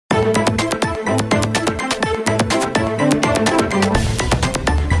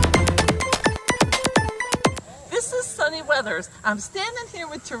Weathers. I'm standing here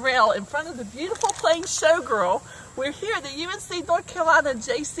with Terrell in front of the beautiful Plains Showgirl. We're here at the UNC North Carolina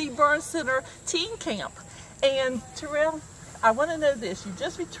Jaycee Burns Center Teen Camp. And Terrell, I want to know this. You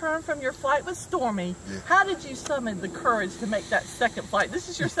just returned from your flight with Stormy. Yeah. How did you summon the courage to make that second flight? This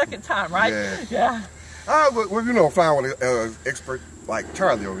is your second time, right? Yeah. Well, you know, flying with an expert like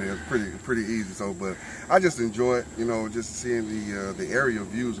Charlie over here is pretty easy. So, but I just enjoy it. You know, just seeing the aerial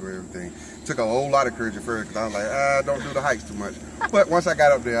views of everything. Took a whole lot of courage at first because I was like, don't do the hikes too much. But once I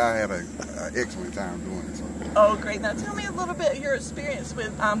got up there, I had an excellent time doing it. So. Oh, great. Now tell me a little bit of your experience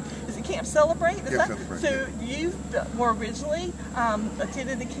with, is it Camp Celebrate? Celebrate. So you were originally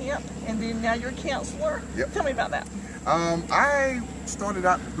attended the camp and then now you're a counselor? Yep. Tell me about that. I started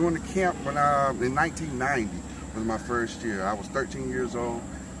out doing the camp when in 1990 was my first year. I was 13 years old,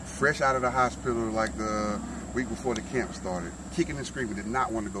 fresh out of the hospital like the week before the camp started, kicking and screaming, did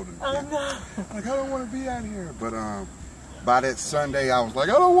not want to go to the camp. Oh, no. Like, I don't want to be out here. But by that Sunday, I was like,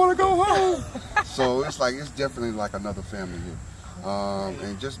 I don't want to go home. So it's like, it's definitely like another family here.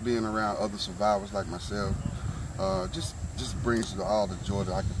 And just being around other survivors like myself, just brings all the joy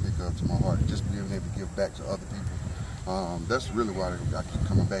that I can think of to my heart. Just being able to give back to other people. That's really why I keep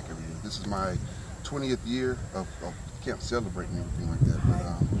coming back every year. This is my 20th year of Camp Celebrate and everything like that.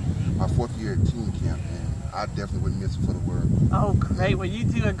 But my 4th year at teen camp, and I definitely wouldn't miss it for the world. Oh, great. Well, you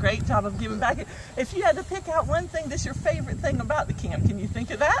do a great job of giving back. If you had to pick out one thing that's your favorite thing about the camp, can you think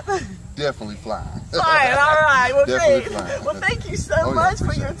of that? Definitely flying. Flying, all right. Well, definitely great. flying. Well, thank you so much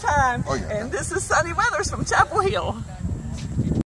for your time. Oh, yeah. And this is Sunny Weathers from Chapel Hill.